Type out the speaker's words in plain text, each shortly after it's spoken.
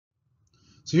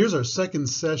So here's our second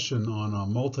session on a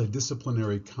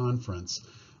multidisciplinary conference.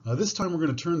 This time we're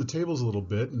going to turn the tables a little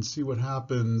bit and see what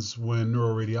happens when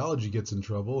neuroradiology gets in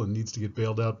trouble and needs to get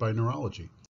bailed out by neurology.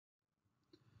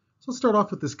 So let's start off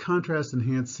with this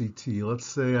contrast-enhanced CT. Let's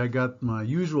say I got my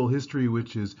usual history,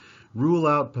 which is rule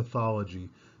out pathology.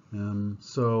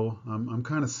 So I'm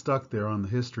kind of stuck there on the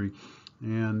history.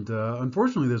 And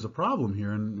unfortunately, there's a problem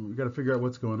here, and we've got to figure out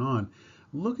what's going on.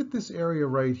 Look at this area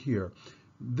right here.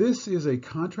 This is a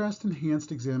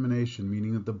contrast-enhanced examination,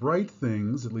 meaning that the bright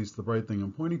things, at least the bright thing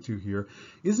I'm pointing to here,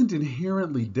 isn't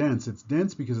inherently dense. It's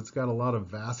dense because it's got a lot of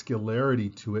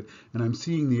vascularity to it, and I'm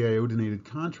seeing the iodinated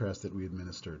contrast that we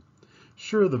administered.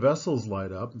 Sure, the vessels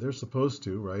light up. They're supposed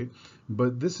to, right?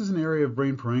 But this is an area of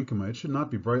brain parenchyma. It should not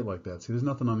be bright like that. See, there's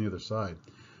nothing on the other side.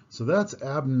 So that's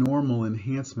abnormal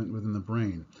enhancement within the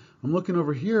brain. I'm looking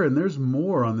over here, and there's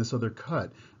more on this other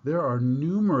cut. There are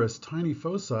numerous tiny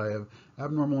foci of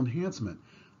abnormal enhancement.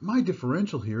 My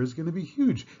differential here is going to be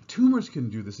huge. Tumors can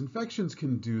do this. Infections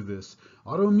can do this.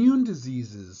 Autoimmune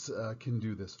diseases can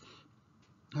do this.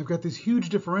 I've got this huge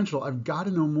differential. I've got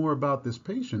to know more about this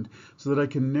patient so that I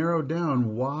can narrow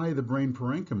down why the brain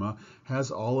parenchyma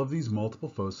has all of these multiple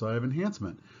foci of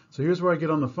enhancement. So here's where I get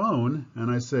on the phone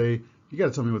and I say, you got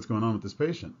to tell me what's going on with this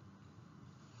patient.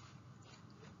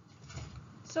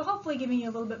 So hopefully giving you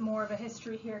a little bit more of a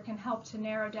history here can help to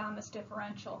narrow down this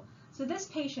differential. So this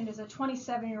patient is a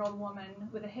 27-year-old woman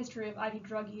with a history of IV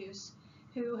drug use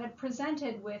who had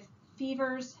presented with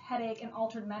fevers, headache, and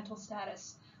altered mental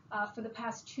status for the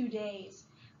past 2 days.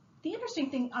 The interesting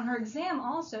thing on her exam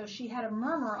also, she had a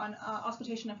murmur on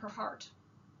auscultation of her heart.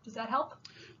 Does that help?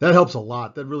 That helps a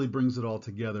lot. That really brings it all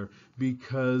together,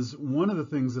 because one of the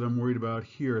things that I'm worried about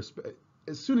here,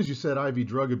 as soon as you said IV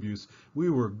drug abuse, we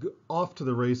were off to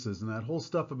the races, and that whole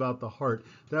stuff about the heart,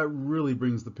 that really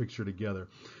brings the picture together.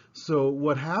 So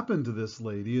what happened to this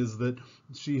lady is that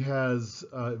she has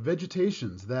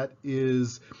vegetations, that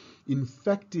is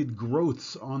infected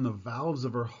growths on the valves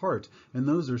of her heart, and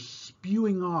those are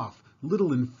spewing off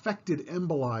little infected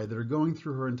emboli that are going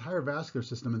through her entire vascular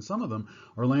system, and some of them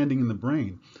are landing in the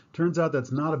brain. Turns out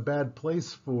that's not a bad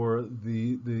place for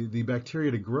the bacteria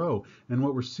to grow, and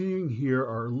what we're seeing here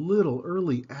are little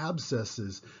early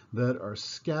abscesses that are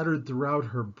scattered throughout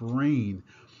her brain.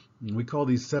 We call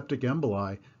these septic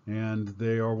emboli, and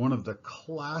they are one of the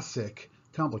classic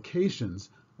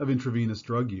complications of intravenous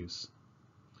drug use.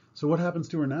 So what happens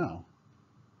to her now?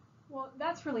 Well,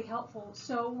 that's really helpful.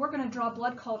 So we're going to draw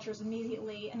blood cultures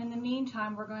immediately, and in the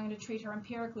meantime, we're going to treat her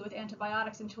empirically with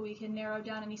antibiotics until we can narrow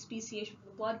down any speciation for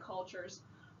the blood cultures.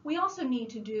 We also need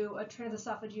to do a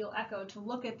transesophageal echo to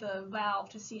look at the valve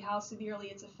to see how severely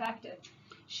it's affected.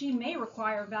 She may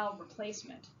require valve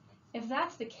replacement. If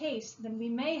that's the case, then we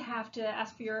may have to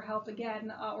ask for your help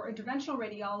again, or interventional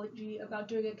radiology, about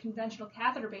doing a conventional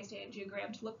catheter-based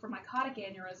angiogram to look for mycotic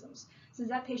aneurysms, since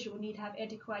that patient would need to have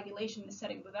anticoagulation in the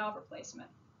setting of the valve replacement.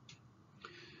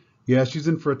 Yeah, she's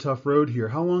in for a tough road here.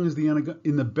 How long is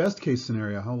in the best case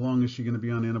scenario, how long is she going to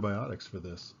be on antibiotics for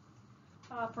this?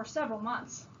 For several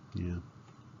months. Yeah.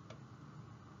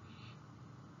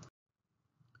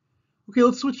 Okay,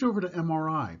 let's switch over to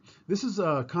MRI. This is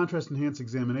a contrast-enhanced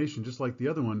examination, just like the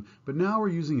other one, but now we're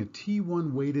using a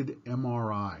T1 weighted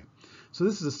MRI. So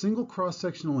this is a single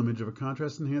cross-sectional image of a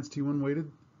contrast-enhanced T1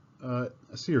 weighted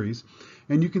series,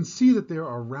 and you can see that there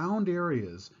are round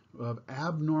areas of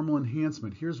abnormal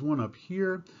enhancement. Here's one up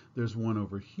here, there's one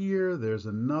over here, there's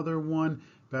another one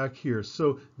back here.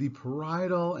 So the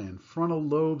parietal and frontal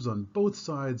lobes on both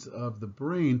sides of the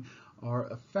brain are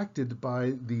affected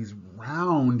by these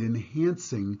round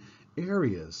enhancing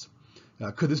areas.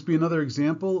 Could this be another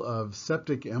example of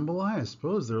septic emboli? I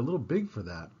suppose they're a little big for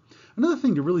that. Another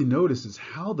thing to really notice is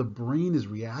how the brain is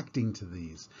reacting to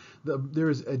these.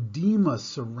 There's edema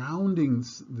surrounding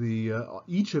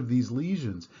each of these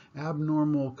lesions,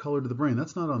 abnormal color to the brain.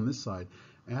 That's not on this side.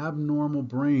 Abnormal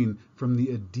brain from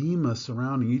the edema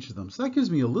surrounding each of them. So that gives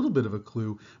me a little bit of a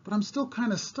clue, but I'm still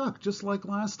kind of stuck, just like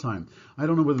last time. I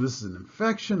don't know whether this is an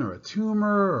infection or a tumor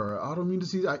or autoimmune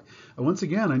disease. Once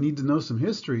again, I need to know some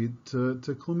history to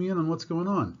clue me in on what's going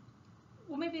on.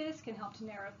 Well, maybe this can help to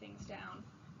narrow things down.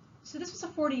 So this was a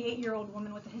 48-year-old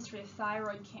woman with a history of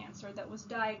thyroid cancer that was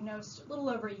diagnosed a little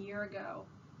over a year ago.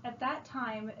 At that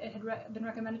time, it had been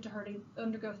recommended to her to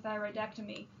undergo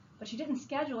thyroidectomy, but she didn't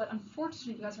schedule it,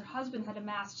 unfortunately, because her husband had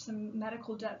amassed some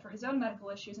medical debt for his own medical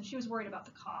issues, and she was worried about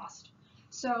the cost.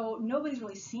 So nobody's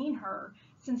really seen her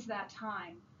since that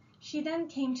time. She then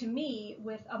came to me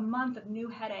with a month of new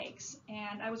headaches,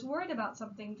 and I was worried about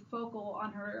something focal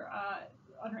on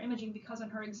her imaging, because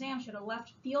on her exam she had a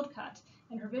left field cut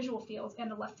in her visual fields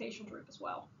and a left facial droop as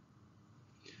well.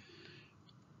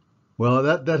 Well,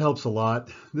 that helps a lot.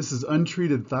 This is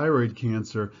untreated thyroid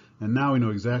cancer, and now we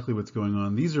know exactly what's going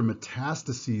on. These are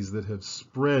metastases that have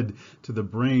spread to the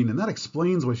brain, and that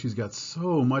explains why she's got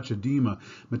so much edema.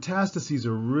 Metastases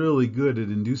are really good at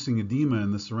inducing edema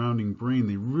in the surrounding brain.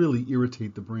 They really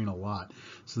irritate the brain a lot.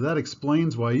 So that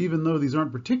explains why, even though these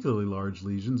aren't particularly large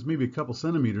lesions, maybe a couple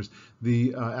centimeters,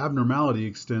 the abnormality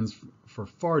extends for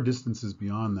far distances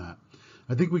beyond that.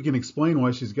 I think we can explain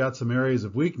why she's got some areas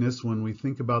of weakness when we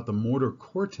think about the motor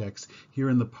cortex here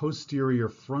in the posterior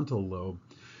frontal lobe.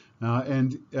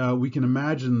 We can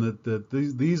imagine that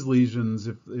these lesions,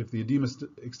 if the edema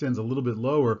extends a little bit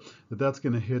lower, that's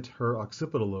going to hit her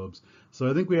occipital lobes. So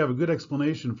I think we have a good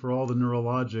explanation for all the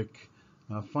neurologic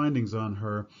findings on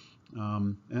her,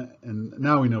 and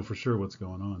now we know for sure what's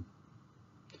going on.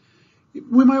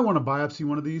 We might want to biopsy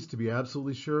one of these to be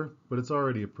absolutely sure, but it's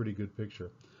already a pretty good picture.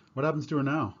 What happens to her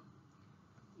now?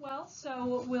 Well,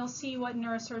 so we'll see what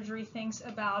neurosurgery thinks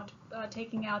about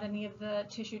taking out any of the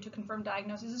tissue to confirm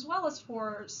diagnosis, as well as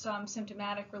for some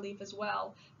symptomatic relief as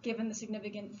well, given the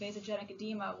significant vasogenic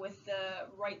edema with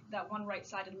that one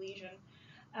right-sided lesion.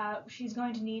 She's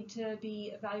going to need to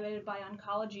be evaluated by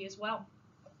oncology as well.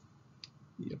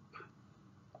 Yep.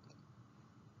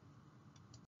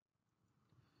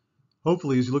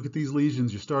 Hopefully, as you look at these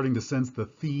lesions, you're starting to sense the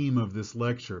theme of this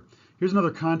lecture. Here's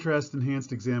another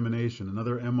contrast-enhanced examination,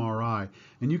 another MRI,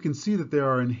 and you can see that there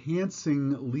are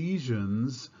enhancing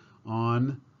lesions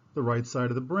on the right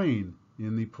side of the brain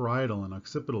in the parietal and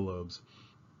occipital lobes.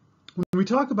 When we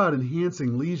talk about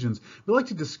enhancing lesions, we like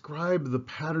to describe the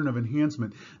pattern of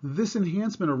enhancement. This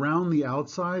enhancement around the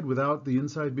outside without the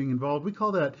inside being involved, we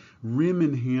call that rim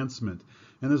enhancement.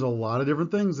 And there's a lot of different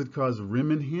things that cause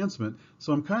rim enhancement,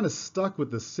 so I'm kind of stuck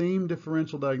with the same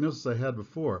differential diagnosis I had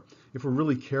before. If we're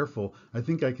really careful, I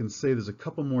think I can say there's a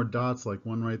couple more dots, like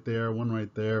one right there, one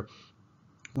right there,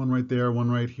 one right there, one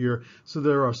right here. So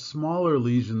there are smaller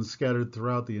lesions scattered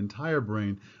throughout the entire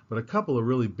brain, but a couple of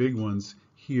really big ones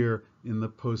here in the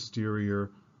posterior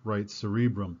right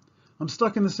cerebrum. I'm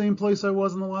stuck in the same place I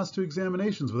was in the last two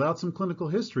examinations. Without some clinical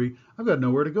history, I've got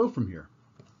nowhere to go from here.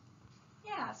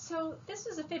 So this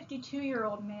is a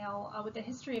 52-year-old male with a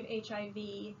history of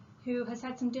HIV who has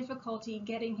had some difficulty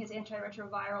getting his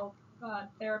antiretroviral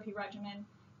therapy regimen,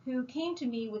 who came to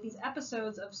me with these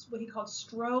episodes of what he called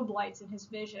strobe lights in his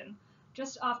vision,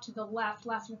 just off to the left,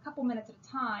 lasting a couple minutes at a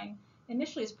time.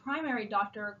 Initially, his primary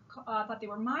doctor thought they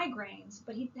were migraines,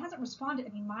 but he hasn't responded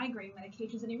to any migraine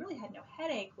medications, and he really had no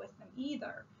headache with them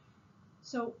either.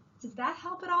 So does that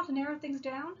help at all to narrow things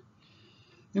down?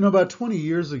 You know, about 20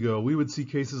 years ago, we would see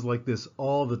cases like this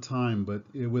all the time, but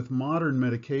with modern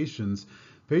medications,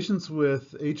 patients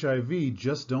with HIV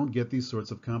just don't get these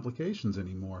sorts of complications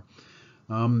anymore.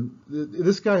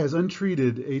 This guy has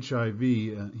untreated HIV,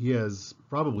 he has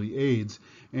probably AIDS,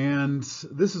 and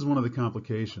this is one of the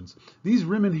complications. These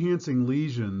rim-enhancing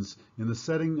lesions in the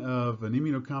setting of an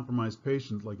immunocompromised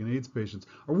patient, like an AIDS patient,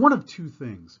 are one of two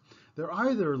things. They're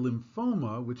either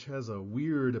lymphoma, which has a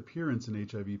weird appearance in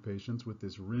HIV patients with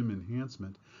this rim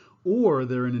enhancement, or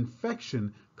they're an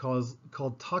infection called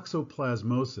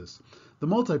toxoplasmosis. The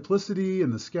multiplicity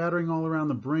and the scattering all around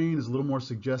the brain is a little more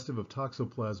suggestive of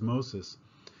toxoplasmosis.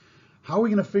 How are we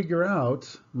going to figure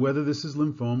out whether this is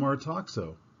lymphoma or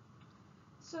toxo?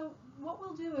 So what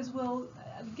we'll do is we'll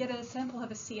get a sample of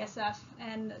a CSF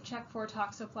and check for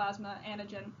toxoplasmosis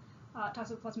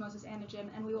antigen,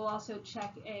 and we will also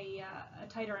check a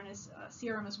titer in his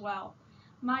serum as well.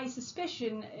 My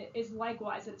suspicion is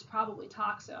likewise that it's probably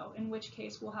toxo, in which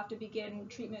case we'll have to begin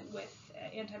treatment with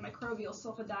antimicrobial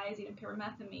sulfadiazine and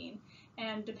pyrimethamine,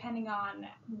 and depending on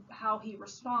how he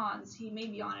responds, he may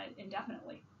be on it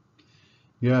indefinitely.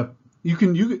 Yeah, if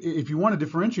you want to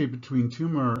differentiate between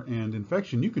tumor and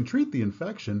infection, you can treat the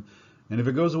infection, and if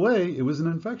it goes away, it was an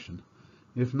infection.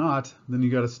 If not, then you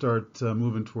got to start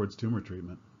moving towards tumor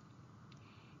treatment.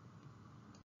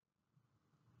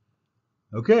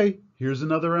 Okay, here's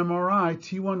another MRI,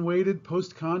 T1 weighted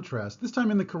post-contrast, this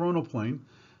time in the coronal plane.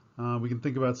 We can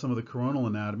think about some of the coronal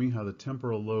anatomy, how the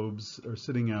temporal lobes are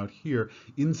sitting out here,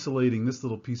 insulating this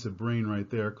little piece of brain right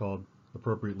there called,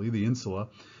 appropriately, the insula.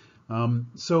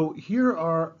 So here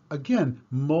are, again,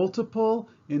 multiple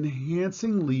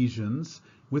enhancing lesions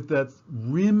with that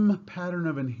rim pattern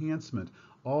of enhancement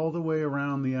all the way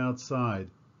around the outside.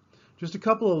 Just a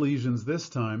couple of lesions this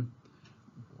time,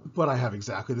 but I have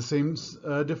exactly the same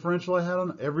differential I had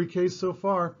on every case so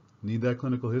far. Need that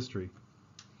clinical history.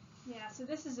 Yeah, so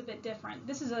this is a bit different.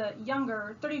 This is a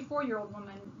younger, 34-year-old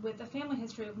woman with a family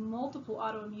history of multiple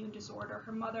autoimmune disorder.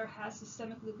 Her mother has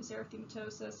systemic lupus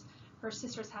erythematosus. Her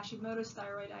sister has Hashimoto's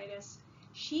thyroiditis.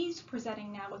 She's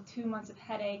presenting now with 2 months of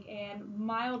headache and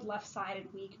mild left-sided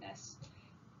weakness.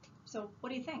 So what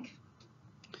do you think?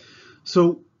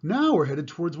 So now we're headed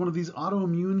towards one of these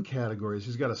autoimmune categories.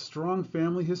 She's got a strong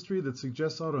family history that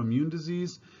suggests autoimmune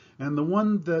disease, and the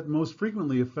one that most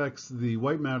frequently affects the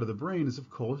white matter of the brain is, of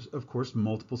course,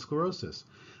 multiple sclerosis.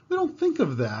 We don't think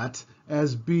of that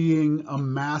as being a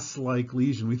mass-like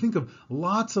lesion. We think of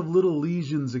lots of little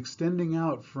lesions extending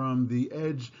out from the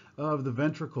edge of the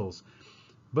ventricles.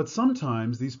 But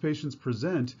sometimes these patients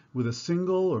present with a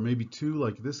single or maybe two,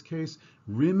 like this case,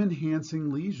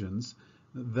 rim-enhancing lesions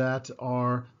that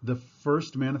are the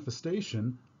first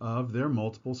manifestation of their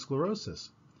multiple sclerosis.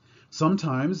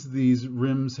 Sometimes these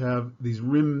rims have the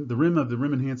rim of the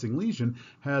rim-enhancing lesion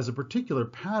has a particular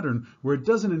pattern where it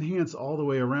doesn't enhance all the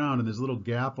way around and there's a little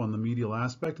gap on the medial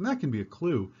aspect, and that can be a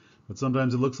clue. But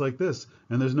sometimes it looks like this,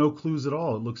 and there's no clues at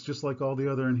all. It looks just like all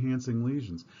the other enhancing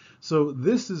lesions. So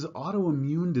this is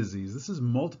autoimmune disease. This is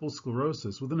multiple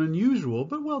sclerosis with an unusual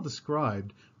but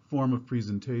well-described form of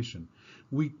presentation.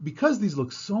 Because these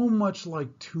look so much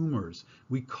like tumors,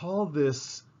 we call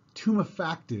this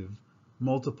tumefactive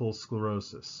multiple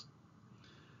sclerosis.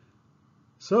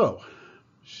 So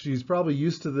she's probably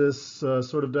used to this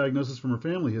sort of diagnosis from her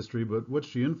family history, but what's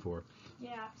she in for?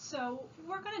 Yeah, so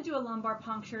we're going to do a lumbar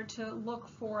puncture to look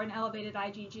for an elevated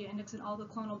IgG index in all the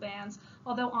clonal bands,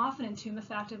 although often in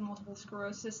tumefactive multiple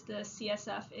sclerosis the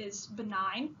CSF is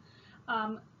benign.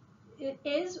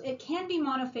 It can be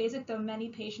monophasic, though many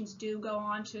patients do go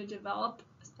on to develop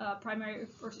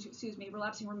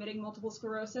relapsing remitting multiple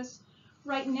sclerosis.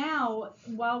 Right now,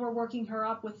 while we're working her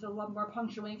up with the lumbar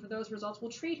puncture, waiting for those results, we'll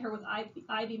treat her with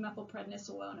IV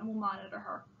methylprednisolone and we'll monitor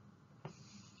her.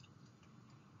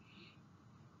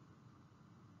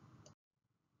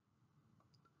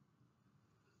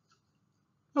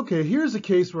 Okay, here's a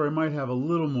case where I might have a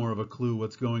little more of a clue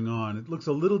what's going on. It looks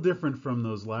a little different from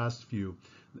those last few.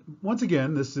 Once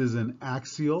again, this is an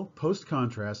axial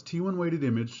post-contrast T1 weighted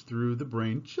image through the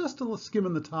brain, just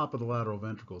skimming the top of the lateral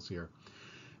ventricles here.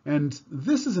 And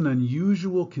this is an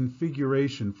unusual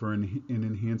configuration for an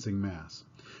enhancing mass.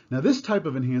 Now this type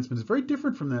of enhancement is very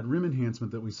different from that rim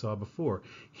enhancement that we saw before.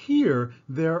 Here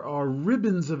there are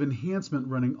ribbons of enhancement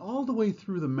running all the way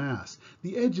through the mass.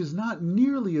 The edge is not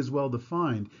nearly as well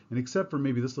defined, and except for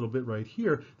maybe this little bit right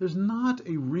here, there's not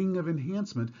a ring of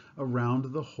enhancement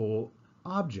around the whole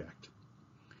object.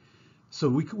 So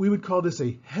we would call this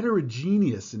a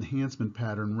heterogeneous enhancement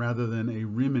pattern rather than a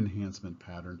rim enhancement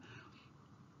pattern.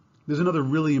 There's another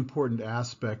really important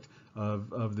aspect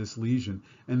of this lesion,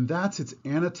 and that's its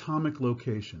anatomic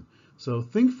location. So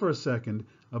think for a second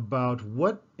about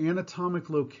what anatomic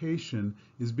location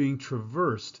is being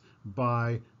traversed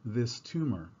by this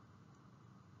tumor.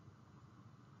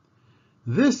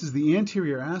 This is the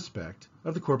anterior aspect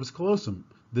of the corpus callosum,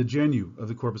 the genu of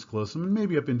the corpus callosum, and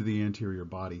maybe up into the anterior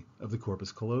body of the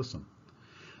corpus callosum.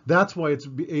 That's why it's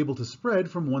able to spread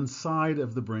from one side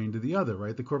of the brain to the other,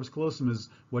 right? The corpus callosum is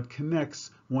what connects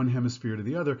one hemisphere to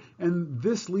the other, and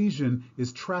this lesion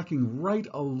is tracking right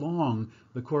along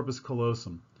the corpus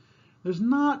callosum. There's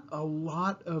not a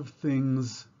lot of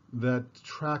things that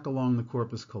track along the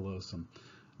corpus callosum.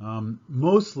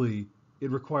 Mostly, it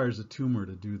requires a tumor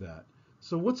to do that.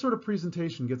 So what sort of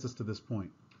presentation gets us to this point?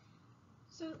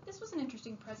 So this was an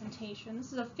interesting presentation.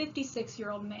 This is a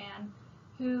 56-year-old man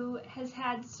who has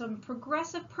had some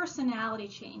progressive personality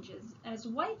changes. And his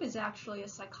wife is actually a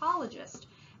psychologist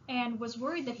and was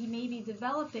worried that he may be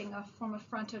developing a form of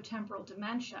frontotemporal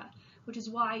dementia, which is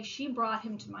why she brought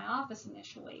him to my office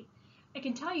initially. I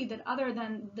can tell you that other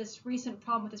than this recent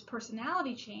problem with his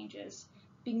personality changes,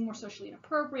 being more socially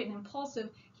inappropriate and impulsive,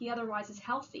 he otherwise is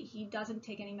healthy. He doesn't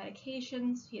take any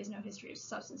medications. He has no history of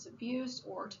substance abuse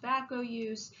or tobacco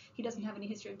use. He doesn't have any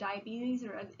history of diabetes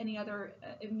or any other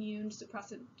immune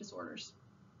suppressive disorders.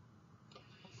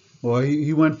 Well,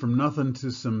 he went from nothing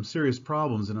to some serious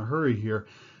problems in a hurry here.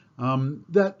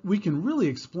 That we can really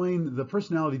explain the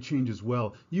personality changes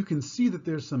well. You can see that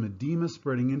there's some edema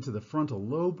spreading into the frontal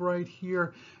lobe right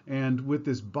here, and with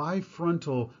this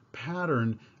bifrontal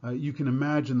pattern, you can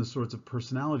imagine the sorts of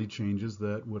personality changes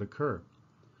that would occur.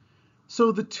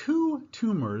 So the two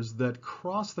tumors that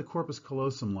cross the corpus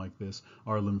callosum like this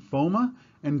are lymphoma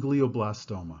and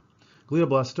glioblastoma.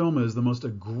 Glioblastoma is the most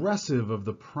aggressive of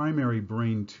the primary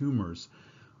brain tumors.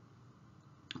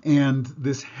 And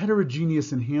this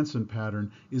heterogeneous enhancement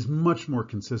pattern is much more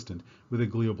consistent with a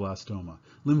glioblastoma.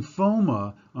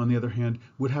 Lymphoma, on the other hand,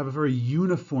 would have a very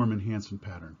uniform enhancement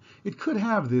pattern. It could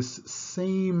have this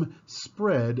same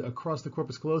spread across the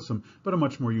corpus callosum, but a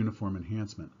much more uniform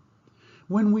enhancement.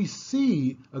 When we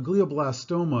see a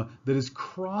glioblastoma that is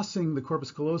crossing the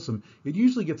corpus callosum, it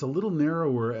usually gets a little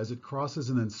narrower as it crosses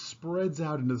and then spreads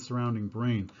out into the surrounding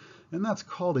brain. And that's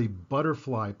called a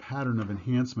butterfly pattern of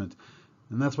enhancement.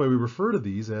 And that's why we refer to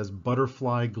these as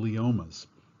butterfly gliomas.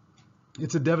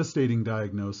 It's a devastating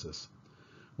diagnosis.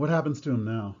 What happens to him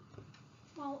now?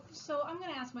 Well, so I'm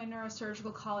going to ask my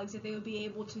neurosurgical colleagues if they would be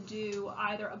able to do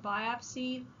either a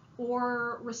biopsy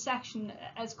or resection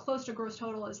as close to gross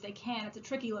total as they can. It's a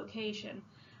tricky location.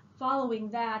 Following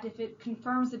that, if it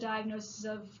confirms the diagnosis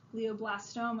of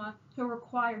glioblastoma, he'll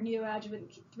require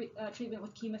neoadjuvant treatment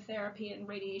with chemotherapy and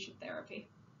radiation therapy.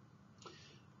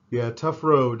 Yeah, tough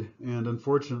road, and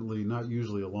unfortunately not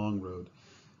usually a long road.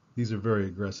 These are very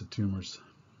aggressive tumors.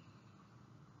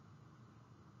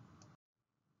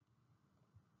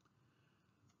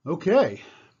 Okay.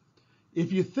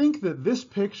 If you think that this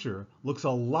picture looks a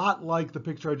lot like the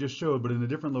picture I just showed, but in a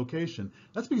different location,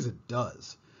 that's because it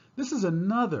does. This is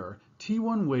another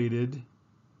T1 weighted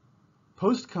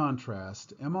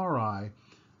post-contrast MRI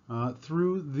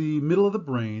through the middle of the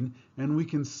brain, and we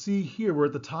can see here, we're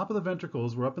at the top of the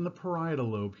ventricles, we're up in the parietal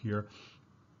lobe here.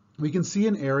 We can see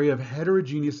an area of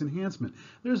heterogeneous enhancement.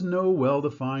 There's no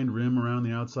well-defined rim around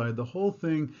the outside. The whole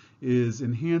thing is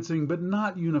enhancing, but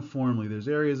not uniformly. There's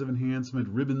areas of enhancement,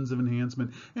 ribbons of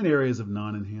enhancement, and areas of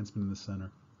non-enhancement in the center.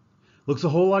 Looks a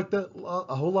whole lot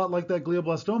like that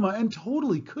glioblastoma, and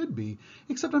totally could be,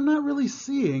 except I'm not really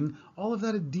seeing all of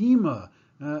that edema.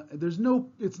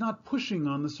 It's not pushing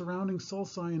on the surrounding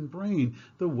sulci and brain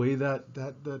the way that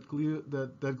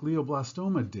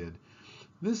glioblastoma did.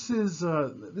 This is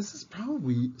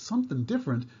probably something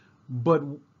different, but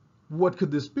what could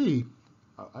this be?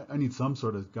 I need some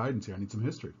sort of guidance here. I need some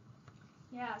history.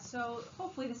 Yeah, so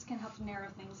hopefully this can help to narrow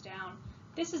things down.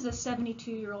 This is a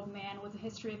 72-year-old man with a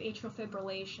history of atrial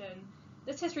fibrillation.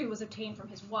 This history was obtained from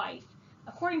his wife.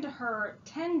 According to her,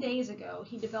 10 days ago,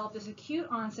 he developed this acute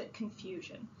onset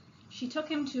confusion. She took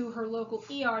him to her local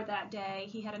ER that day.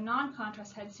 He had a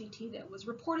non-contrast head CT that was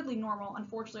reportedly normal.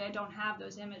 Unfortunately, I don't have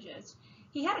those images.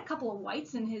 He had a couple of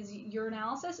whites in his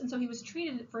urinalysis, and so he was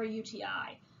treated for a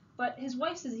UTI. But his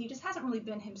wife says he just hasn't really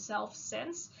been himself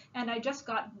since, and I just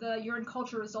got the urine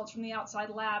culture results from the outside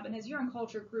lab, and his urine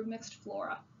culture grew mixed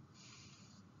flora.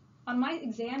 On my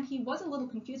exam, he was a little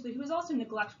confused, but he was also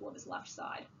neglectful of his left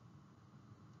side.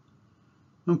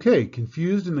 Okay,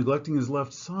 confused and neglecting his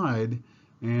left side,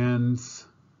 and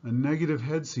a negative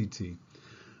head CT.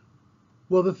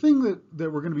 Well, the thing that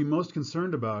we're going to be most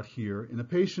concerned about here in a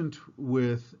patient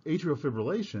with atrial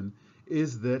fibrillation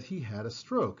is that he had a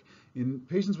stroke. In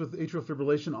patients with atrial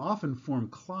fibrillation often form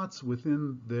clots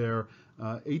within their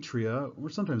atria, or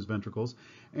sometimes ventricles,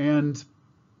 and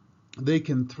they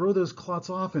can throw those clots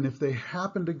off, and if they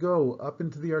happen to go up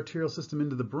into the arterial system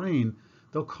into the brain,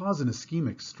 they'll cause an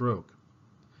ischemic stroke.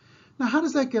 Now, how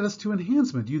does that get us to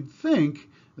enhancement? You'd think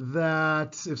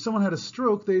that if someone had a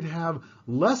stroke, they'd have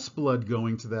less blood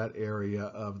going to that area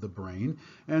of the brain,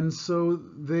 and so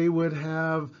they would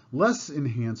have less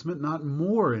enhancement, not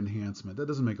more enhancement. That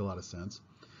doesn't make a lot of sense.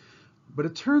 But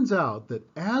it turns out that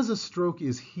as a stroke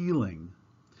is healing,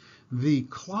 the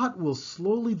clot will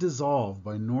slowly dissolve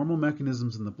by normal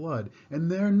mechanisms in the blood,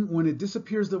 and then when it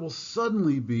disappears, there will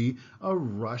suddenly be a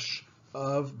rush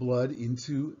of blood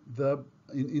into that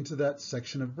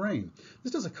section of brain.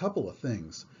 This does a couple of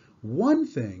things. One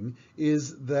thing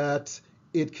is that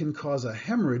it can cause a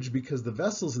hemorrhage because the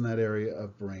vessels in that area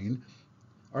of brain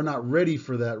are not ready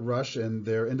for that rush, and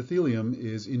their endothelium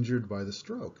is injured by the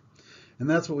stroke. And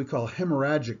that's what we call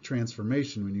hemorrhagic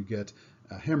transformation, when you get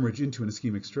a hemorrhage into an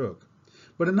ischemic stroke.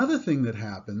 But another thing that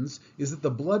happens is that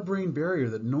the blood-brain barrier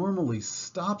that normally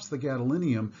stops the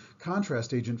gadolinium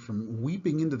contrast agent from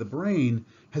weeping into the brain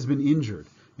has been injured.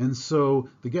 And so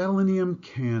the gadolinium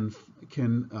can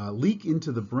leak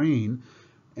into the brain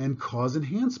and cause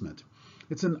enhancement.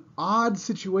 It's an odd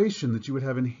situation that you would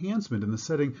have enhancement in the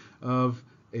setting of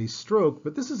a stroke,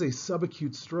 but this is a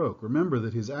subacute stroke. Remember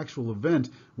that his actual event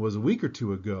was a week or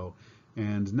two ago,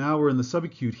 and now we're in the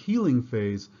subacute healing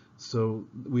phase, so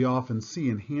we often see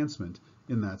enhancement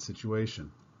in that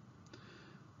situation.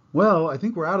 Well, I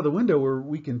think we're out of the window where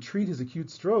we can treat his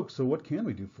acute stroke, so what can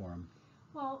we do for him?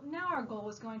 Well, now our goal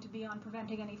is going to be on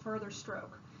preventing any further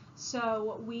stroke.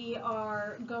 So we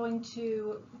are going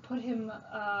to put him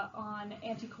on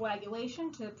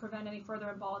anticoagulation to prevent any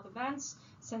further embolic events,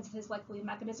 since his likely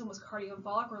mechanism was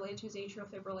cardioembolic related to his atrial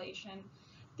fibrillation.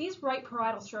 These right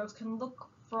parietal strokes can look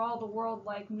for all the world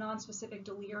like nonspecific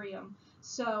delirium.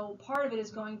 So part of it is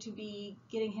going to be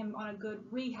getting him on a good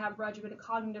rehab regimen, a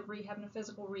cognitive rehab and a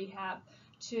physical rehab,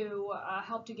 to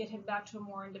help to get him back to a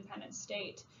more independent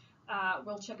state.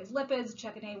 We'll check his lipids,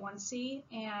 check an A1C,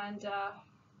 and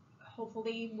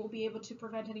hopefully we'll be able to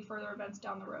prevent any further events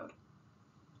down the road.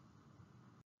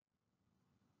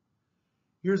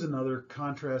 Here's another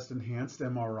contrast-enhanced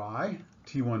MRI,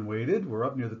 T1 weighted. We're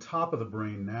up near the top of the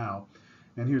brain now.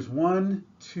 And here's 1,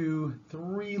 2,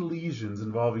 3 lesions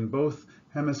involving both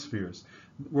hemispheres.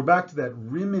 We're back to that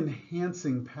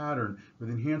rim-enhancing pattern with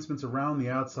enhancements around the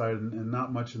outside and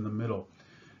not much in the middle.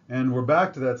 And we're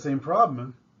back to that same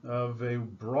problem of a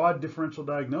broad differential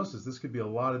diagnosis. This could be a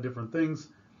lot of different things.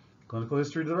 Clinical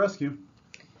history to the rescue.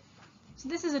 So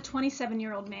this is a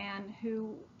 27-year-old man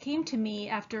who came to me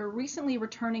after recently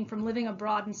returning from living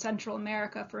abroad in Central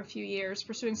America for a few years,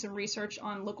 pursuing some research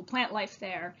on local plant life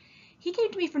there. He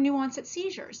came to me for new onset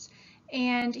seizures,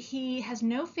 and he has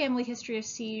no family history of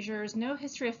seizures, no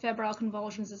history of febrile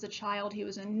convulsions as a child. He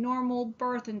was a normal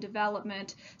birth and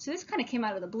development, so this kind of came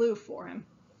out of the blue for him.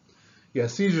 Yeah,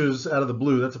 seizures out of the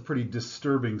blue, that's a pretty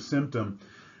disturbing symptom.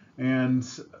 And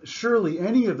surely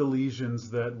any of the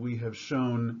lesions that we have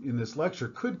shown in this lecture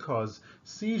could cause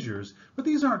seizures, but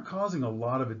these aren't causing a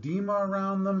lot of edema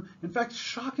around them. In fact,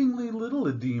 shockingly little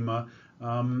edema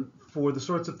for the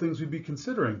sorts of things we'd be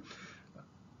considering.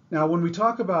 Now, when we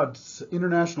talk about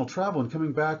international travel and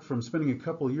coming back from spending a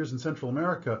couple of years in Central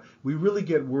America, we really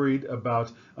get worried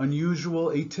about unusual,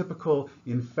 atypical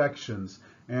infections.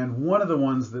 And one of the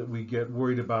ones that we get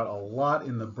worried about a lot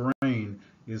in the brain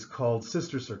is called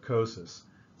cysticercosis.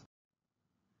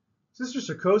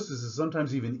 Cysticercosis is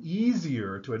sometimes even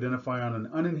easier to identify on an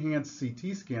unenhanced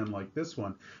CT scan like this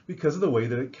one because of the way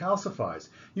that it calcifies.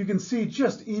 You can see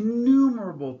just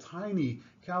innumerable tiny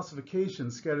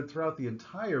calcifications scattered throughout the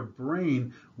entire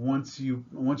brain once you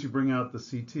bring out the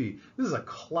CT. This is a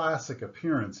classic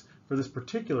appearance for this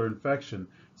particular infection,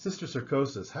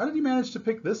 cysticercosis. How did you manage to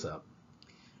pick this up?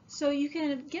 So you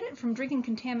can get it from drinking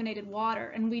contaminated water,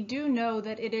 and we do know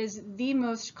that it is the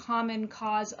most common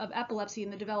cause of epilepsy in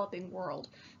the developing world.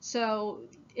 So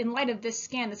in light of this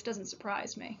scan, this doesn't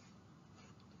surprise me.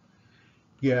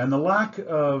 Yeah, and the lack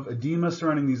of edema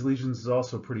surrounding these lesions is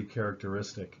also pretty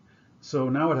characteristic. So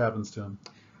now what happens to him?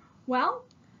 Well,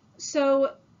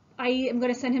 so I am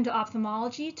going to send him to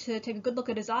ophthalmology to take a good look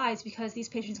at his eyes because these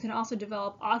patients can also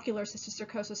develop ocular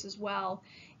cysticercosis as well.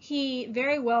 He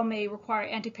very well may require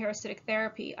antiparasitic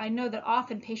therapy. I know that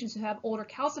often patients who have older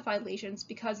calcified lesions,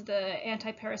 because the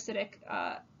antiparasitic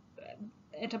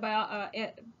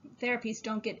therapies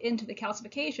don't get into the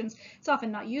calcifications, it's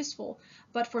often not useful.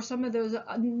 But for some of those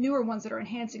newer ones that are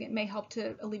enhancing, it may help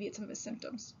to alleviate some of his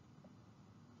symptoms.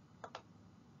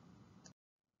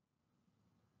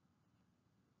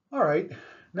 All right,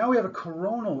 now we have a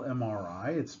coronal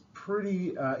MRI. It's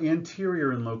pretty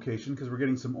anterior in location because we're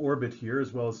getting some orbit here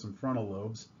as well as some frontal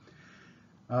lobes.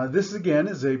 This again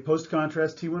is a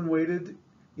post-contrast T1 weighted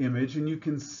image, and you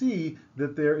can see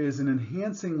that there is an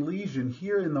enhancing lesion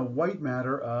here in the white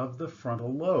matter of the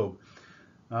frontal lobe.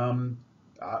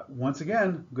 Once again,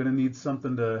 I'm going to need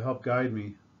something to help guide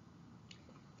me.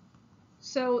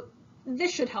 So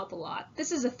this should help a lot.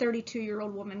 This is a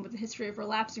 32-year-old woman with a history of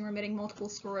relapsing remitting multiple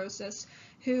sclerosis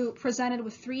who presented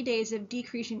with 3 days of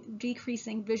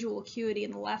decreasing visual acuity in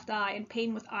the left eye and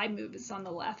pain with eye movements on the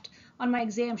left. On my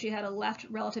exam, she had a left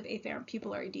relative afferent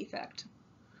pupillary defect.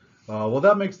 Well,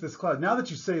 that makes this clear. Now that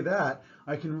you say that,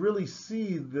 I can really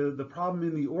see the problem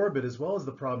in the orbit as well as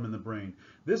the problem in the brain.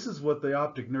 This is what the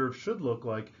optic nerve should look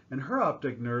like, and her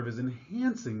optic nerve is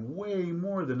enhancing way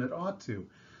more than it ought to.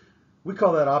 We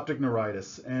call that optic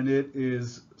neuritis, and it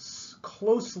is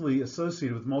closely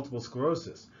associated with multiple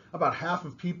sclerosis. About half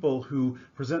of people who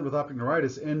present with optic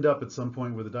neuritis end up at some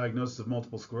point with a diagnosis of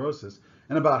multiple sclerosis,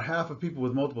 and about half of people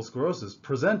with multiple sclerosis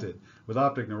presented with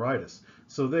optic neuritis.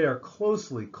 So they are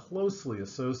closely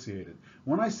associated.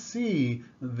 When I see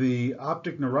the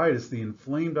optic neuritis, the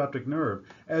inflamed optic nerve,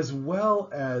 as well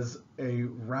as a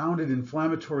rounded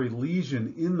inflammatory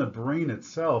lesion in the brain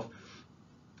itself,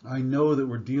 I know that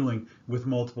we're dealing with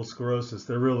multiple sclerosis.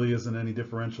 There really isn't any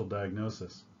differential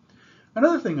diagnosis.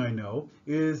 Another thing I know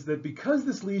is that because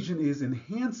this lesion is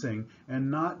enhancing and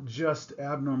not just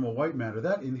abnormal white matter,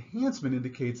 that enhancement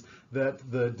indicates that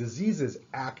the disease is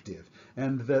active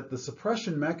and that the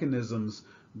suppression mechanisms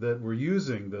that we're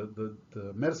using, the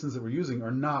medicines that we're using,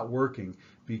 are not working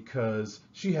because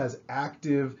she has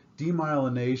active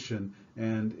demyelination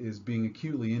and is being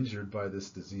acutely injured by this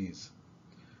disease.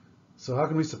 So how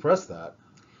can we suppress that?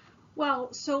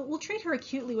 Well, so we'll treat her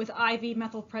acutely with IV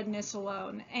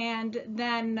methylprednisolone, and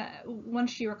then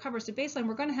once she recovers to baseline,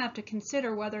 we're going to have to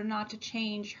consider whether or not to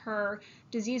change her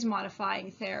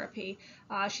disease-modifying therapy.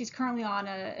 She's currently on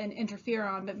an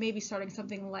interferon, but maybe starting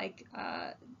something like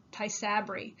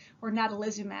Tysabri or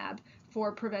natalizumab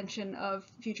for prevention of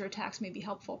future attacks may be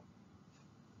helpful.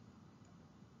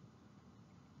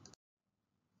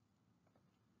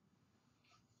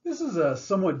 This is a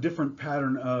somewhat different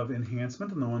pattern of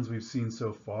enhancement than the ones we've seen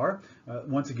so far.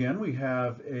 Once again, we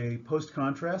have a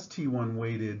post-contrast T1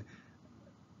 weighted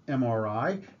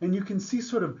MRI, and you can see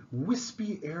sort of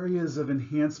wispy areas of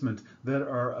enhancement that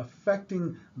are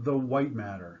affecting the white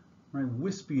matter, right?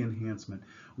 Wispy enhancement.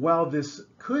 While this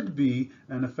could be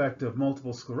an effect of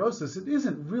multiple sclerosis, it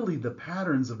isn't really the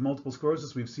patterns of multiple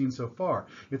sclerosis we've seen so far.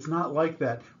 It's not like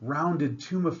that rounded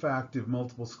tumefactive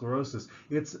multiple sclerosis.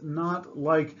 It's not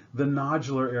like the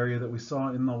nodular area that we saw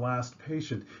in the last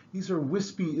patient. These are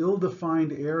wispy,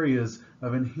 ill-defined areas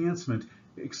of enhancement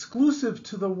exclusive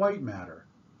to the white matter.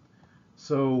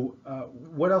 So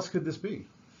what else could this be?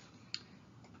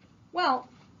 Well,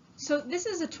 so this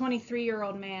is a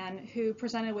 23-year-old man who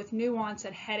presented with new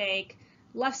onset headache,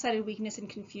 left-sided weakness and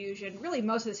confusion. Really,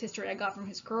 most of this history I got from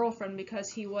his girlfriend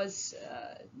because he was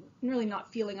really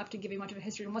not feeling up to giving much of a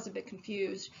history and was a bit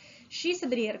confused. She said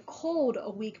that he had a cold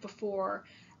a week before.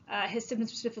 His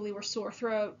symptoms specifically were sore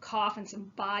throat, cough, and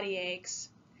some body aches.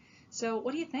 So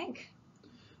what do you think?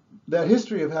 That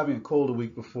history of having a cold a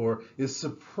week before is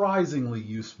surprisingly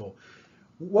useful.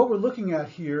 What we're looking at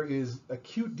here is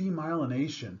acute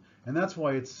demyelination, and that's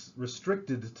why it's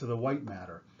restricted to the white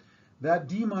matter. That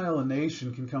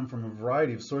demyelination can come from a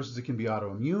variety of sources. It can be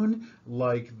autoimmune,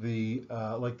 like the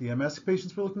MS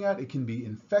patients we're looking at. It can be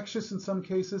infectious in some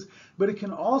cases, but it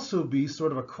can also be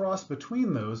sort of a cross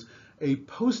between those, a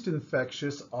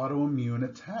post-infectious autoimmune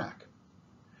attack.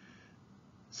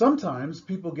 Sometimes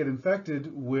people get infected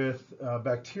with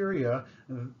bacteria,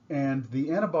 and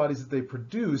the antibodies that they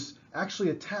produce actually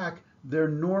attack their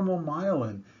normal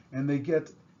myelin, and they get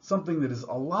something that is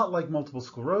a lot like multiple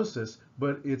sclerosis,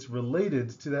 but it's related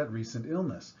to that recent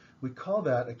illness. We call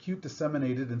that acute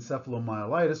disseminated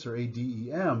encephalomyelitis, or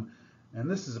ADEM, and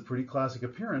this is a pretty classic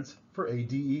appearance for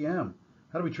ADEM.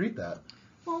 How do we treat that?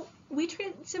 Well, we treat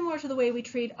it similar to the way we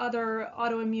treat other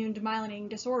autoimmune demyelinating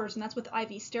disorders, and that's with IV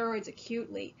steroids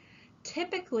acutely.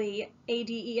 Typically,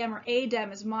 ADEM or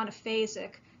ADEM is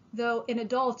monophasic, though in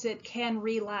adults it can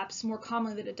relapse more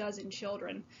commonly than it does in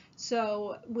children.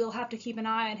 So we'll have to keep an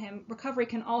eye on him. Recovery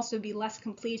can also be less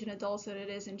complete in adults than it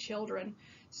is in children.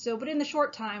 But in the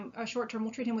short term,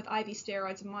 we'll treat him with IV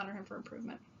steroids and monitor him for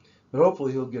improvement. But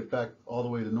hopefully he'll get back all the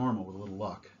way to normal with a little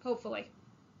luck. Hopefully.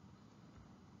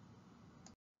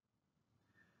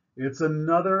 It's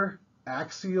another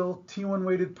axial T1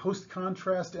 weighted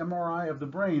post-contrast MRI of the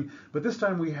brain, but this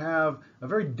time we have a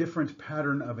very different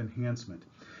pattern of enhancement.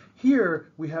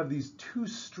 Here we have these two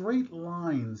straight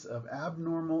lines of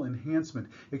abnormal enhancement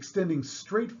extending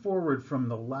straight forward from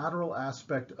the lateral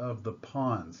aspect of the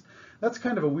pons. That's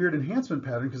kind of a weird enhancement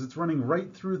pattern because it's running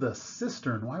right through the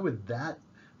cistern. Why would that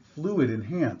fluid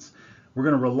enhance? We're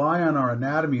going to rely on our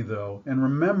anatomy though, and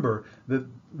remember that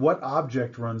what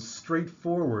object runs straight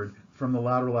forward from the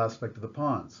lateral aspect of the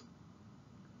pons?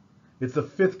 It's the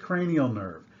fifth cranial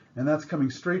nerve, and that's coming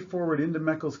straight forward into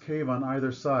Meckel's cave on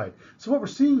either side. So what we're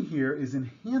seeing here is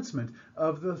enhancement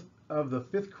of the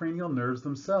fifth cranial nerves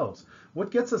themselves.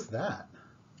 What gets us that?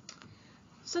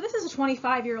 So this is a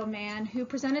 25-year-old man who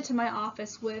presented to my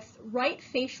office with right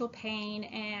facial pain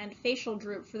and facial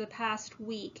droop for the past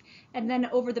week. And then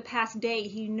over the past day,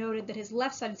 he noted that his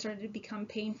left side started to become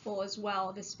painful as well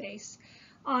of his face.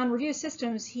 On review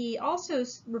systems, he also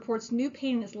reports new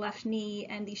pain in his left knee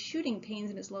and these shooting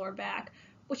pains in his lower back,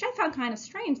 which I found kind of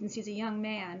strange since he's a young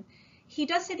man. He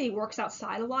does say that he works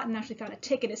outside a lot and actually found a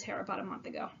tick in his hair about a month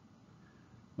ago.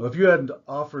 Well, if you hadn't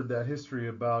offered that history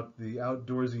about the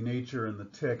outdoorsy nature and the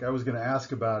tick, I was going to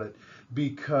ask about it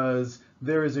because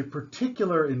there is a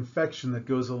particular infection that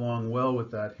goes along well with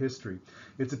that history.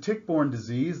 It's a tick-borne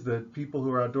disease that people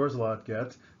who are outdoors a lot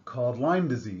get called Lyme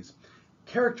disease.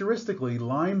 Characteristically,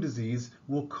 Lyme disease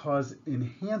will cause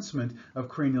enhancement of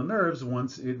cranial nerves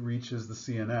once it reaches the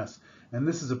CNS. And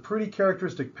this is a pretty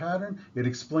characteristic pattern. It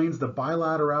explains the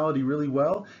bilaterality really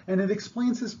well, and it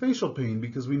explains his facial pain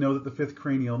because we know that the fifth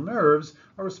cranial nerves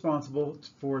are responsible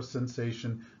for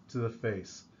sensation to the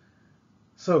face.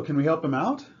 So can we help him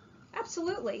out?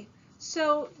 Absolutely.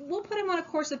 So we'll put him on a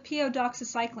course of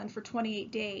PO-doxycycline for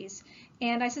 28 days,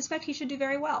 and I suspect he should do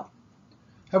very well.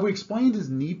 Have we explained his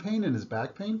knee pain and his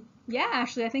back pain? Yeah,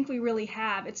 actually, I think we really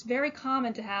have. It's very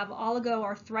common to have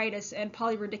oligoarthritis and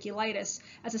polyradiculitis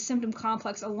as a symptom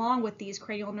complex along with these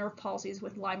cranial nerve palsies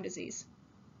with Lyme disease.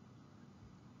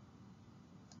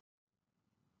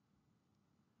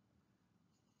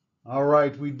 All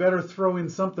right, we'd better throw in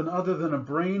something other than a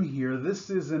brain here. This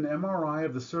is an MRI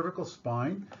of the cervical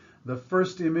spine. The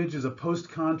first image is a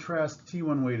post-contrast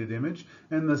T1 weighted image,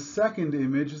 and the second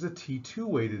image is a T2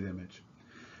 weighted image.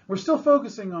 We're still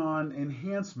focusing on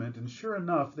enhancement, and sure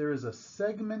enough, there is a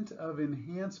segment of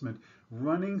enhancement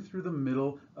running through the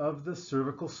middle of the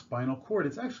cervical spinal cord.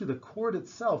 It's actually the cord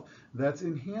itself that's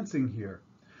enhancing here.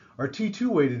 Our T2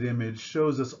 weighted image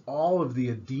shows us all of the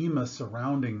edema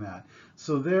surrounding that.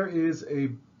 So there is a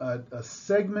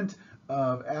segment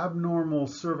of abnormal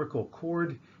cervical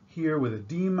cord here with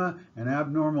edema and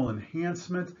abnormal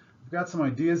enhancement. I've got some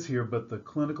ideas here, but the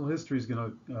clinical history is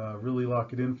going to really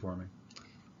lock it in for me.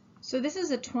 So this is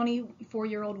a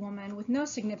 24-year-old woman with no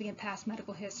significant past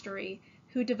medical history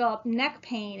who developed neck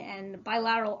pain and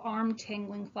bilateral arm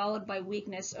tingling followed by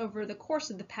weakness over the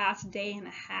course of the past day and a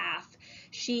half.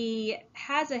 She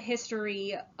has a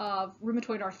history of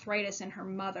rheumatoid arthritis in her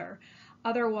mother.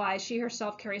 Otherwise, she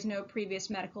herself carries no previous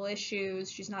medical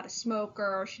issues. She's not a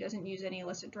smoker. She doesn't use any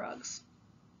illicit drugs.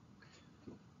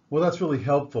 Well, that's really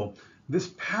helpful.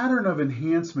 This pattern of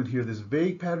enhancement here, this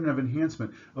vague pattern of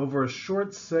enhancement over a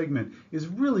short segment, is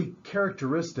really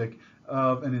characteristic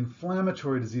of an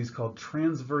inflammatory disease called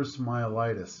transverse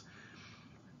myelitis.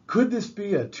 Could this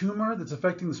be a tumor that's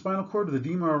affecting the spinal cord with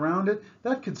edema around it?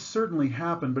 That could certainly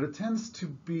happen, but it tends to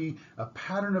be a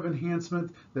pattern of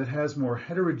enhancement that has more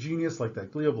heterogeneous, like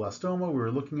that glioblastoma we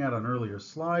were looking at on earlier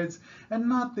slides, and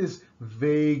not this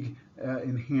vague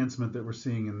enhancement that we're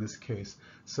seeing in this case.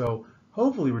 So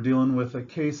hopefully we're dealing with a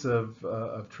case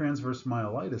of transverse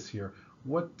myelitis here.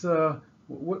 What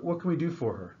can we do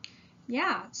for her?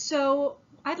 Yeah, so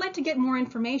I'd like to get more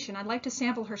information. I'd like to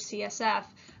sample her CSF.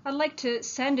 I'd like to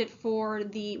send it for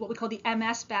what we call the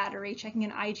MS battery, checking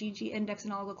an IgG index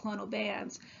and oligoclonal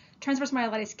bands. Transverse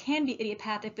myelitis can be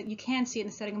idiopathic, but you can see it in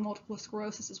the setting of multiple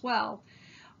sclerosis as well.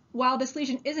 While this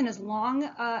lesion isn't as long,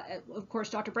 of course,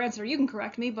 Dr. Branster, you can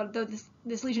correct me, but though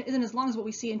this lesion isn't as long as what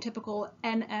we see in typical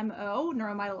NMO,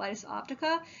 neuromyelitis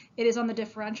optica, it is on the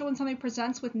differential when somebody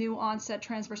presents with new onset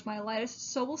transverse myelitis,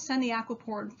 so we'll send the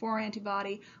aquaporin 4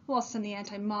 antibody, we'll also send the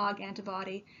anti-MOG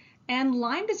antibody, and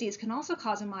Lyme disease can also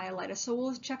cause a myelitis, so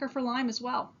we'll check her for Lyme as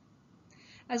well.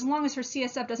 As long as her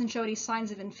CSF doesn't show any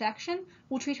signs of infection,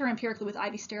 we'll treat her empirically with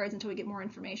IV steroids until we get more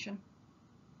information.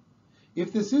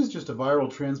 If this is just a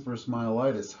viral transverse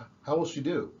myelitis, how will she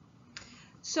do?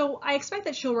 So I expect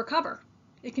that she'll recover.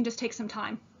 It can just take some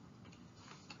time.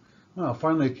 Well,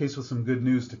 finally a case with some good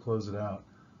news to close it out.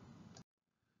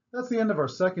 That's the end of our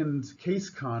second case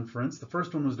conference. The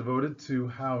first one was devoted to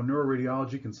how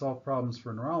neuroradiology can solve problems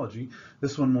for neurology.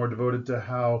 This one more devoted to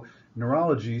how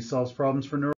neurology solves problems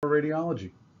for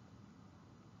neuroradiology.